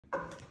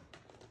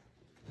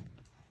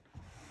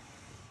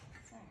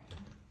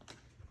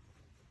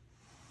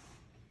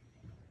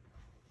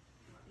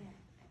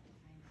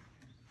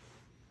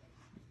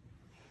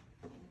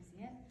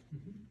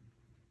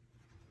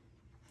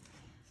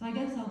So I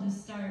guess I'll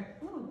just start.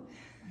 Ooh,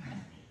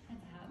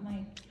 that's a hot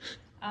mic.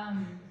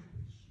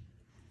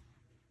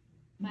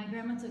 My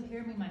grandma took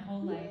care of me my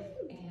whole life,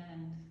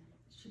 and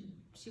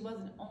she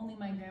wasn't only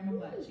my grandma,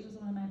 but she was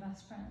one of my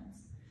best friends.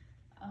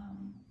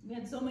 We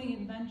had so many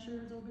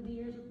adventures over the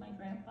years with my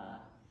grandpa.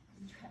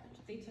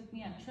 They took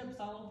me on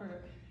trips all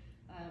over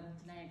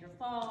Niagara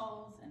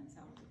Falls and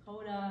South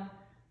Dakota.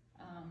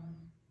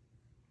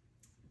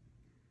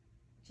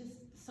 Just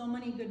so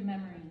many good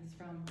memories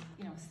from,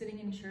 sitting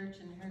in church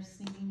and her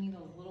sneaking me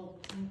those little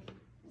pink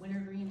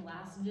wintergreen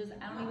lozenges.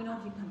 I don't even know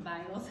if you can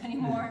buy those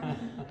anymore,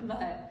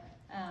 but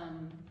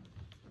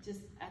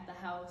just at the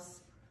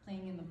house,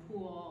 playing in the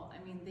pool.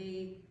 I mean,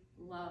 they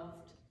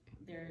loved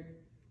their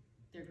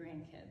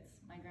grandkids.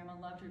 My grandma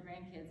loved her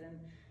grandkids, and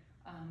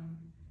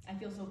I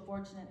feel so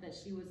fortunate that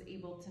she was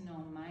able to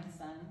know my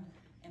son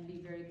and be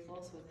very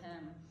close with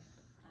him.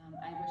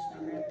 I wish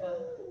my grandpa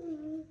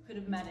could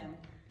have met him.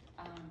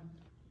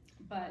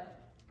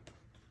 But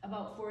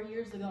about 4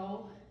 years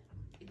ago,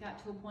 it got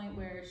to a point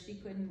where she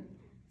couldn't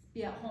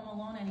be at home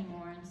alone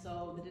anymore, and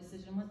so the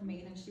decision was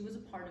made, and she was a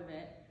part of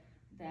it,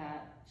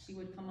 that she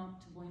would come up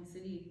to Boyne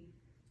City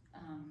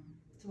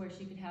to where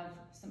she could have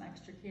some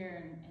extra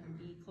care and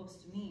be close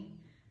to me.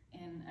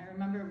 And I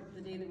remember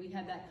the day that we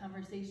had that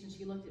conversation,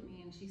 she looked at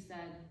me and she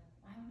said,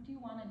 "Why would you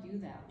want to do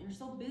that? You're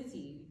so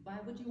busy. Why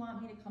would you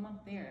want me to come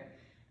up there?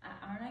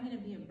 Aren't I going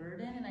to be a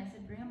burden?" And I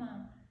said,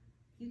 "Grandma,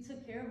 you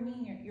took care of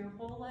me your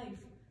whole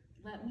life.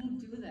 Let me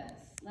do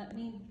this. Let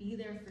me be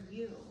there for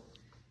you."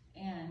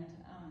 And,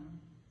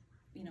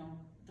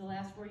 the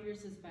last 4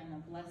 years has been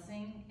a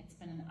blessing. It's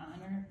been an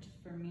honor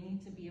for me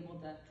to be able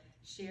to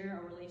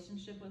share a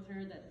relationship with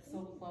her that's so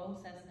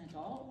close as an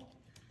adult.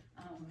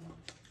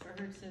 For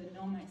her to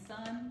know my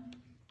son,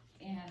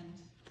 and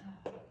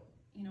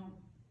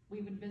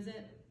we would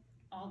visit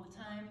all the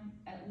time,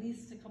 at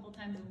least a couple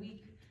times a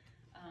week.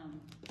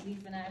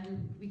 Leaf and I,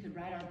 we could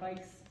ride our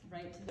bikes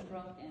right to the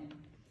brook and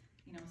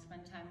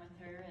spend time with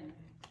her,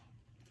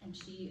 and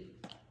she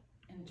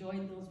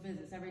enjoyed those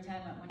visits. Every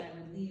time when I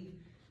would leave,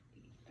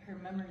 her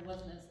memory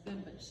wasn't as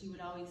good, but she would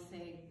always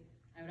say,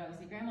 I would always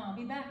say, "Grandma, I'll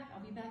be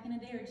back in a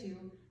day or two,"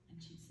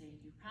 and she'd say,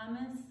 "Do you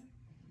promise?"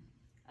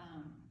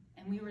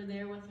 And we were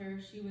there with her.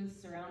 She was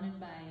surrounded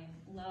by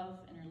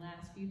love in her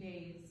last few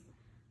days.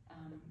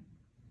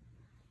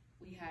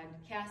 We had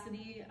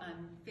Cassidy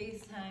on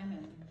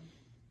FaceTime,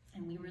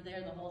 and we were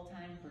there the whole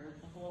time for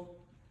the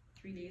whole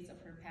 3 days of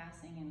her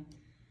passing. And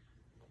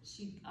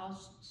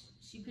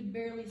she could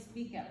barely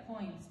speak at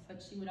points,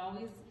 but she would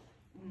always,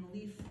 when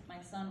Leaf,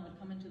 my son, would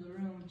come into the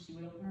room, he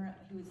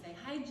would say,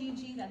 "Hi,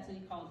 Gigi," that's what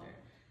he called her.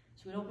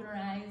 She would open her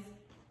eyes,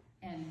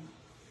 and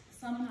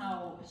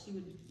somehow she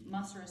would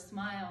muster a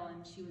smile,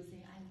 and she would say,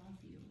 "I love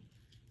you."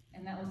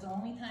 And that was the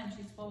only time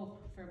she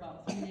spoke for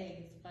about 3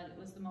 days, but it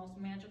was the most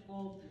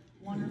magical,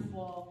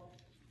 wonderful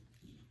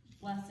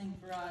blessing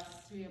for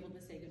us to be able to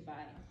say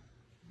goodbye.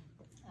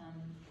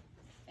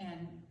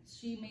 And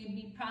she made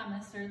me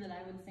promise her that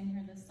I would sing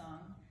her this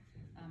song.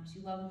 She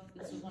loved,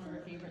 this was one of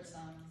her favorite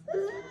songs. So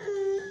we're gonna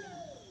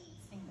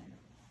sing that.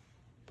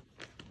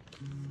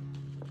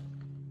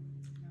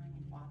 Now I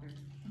need water.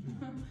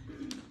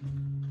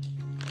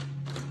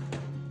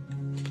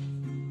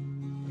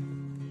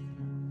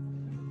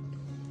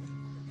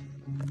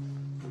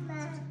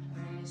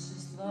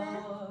 Precious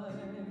Lord,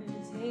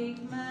 take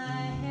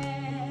my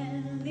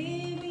hand,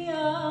 lead me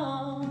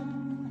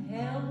on,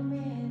 help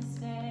me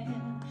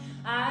stand.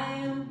 I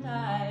am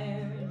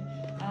tired,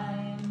 I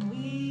am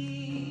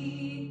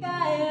weak,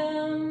 I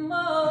am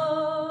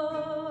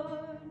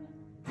worn.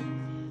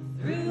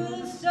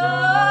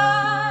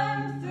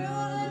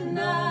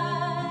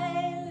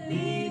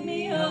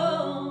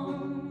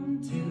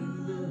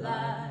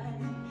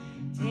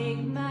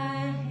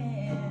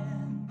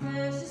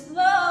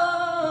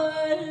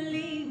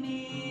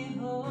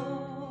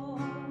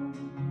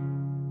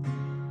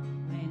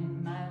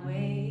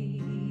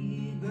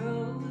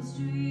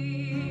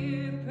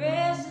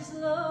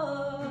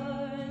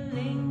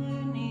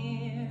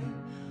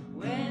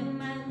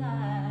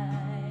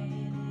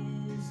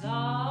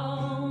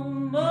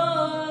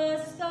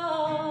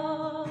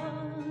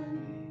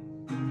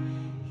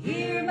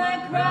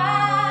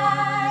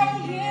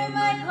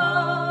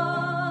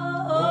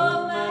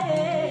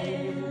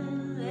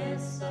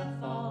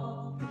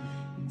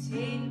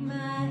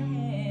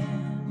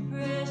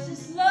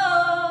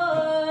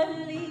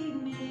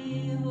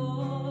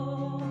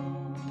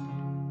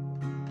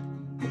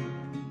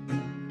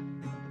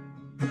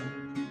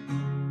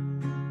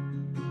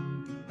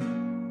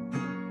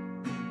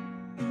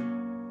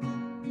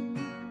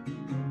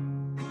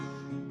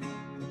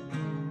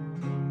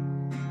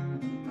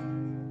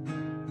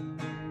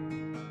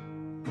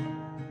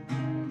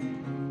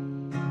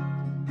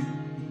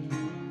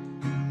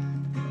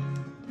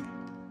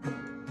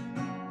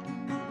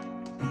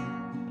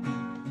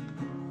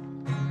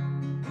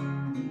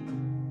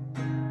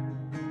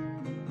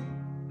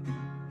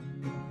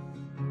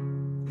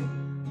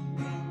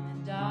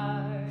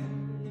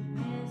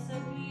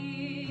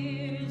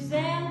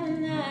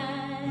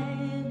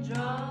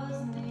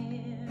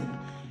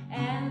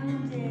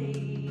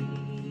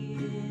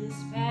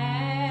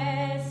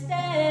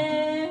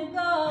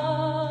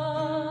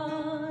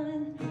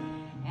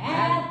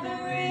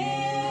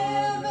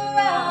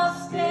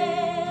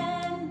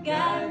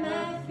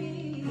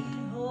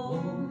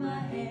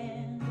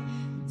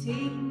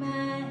 Take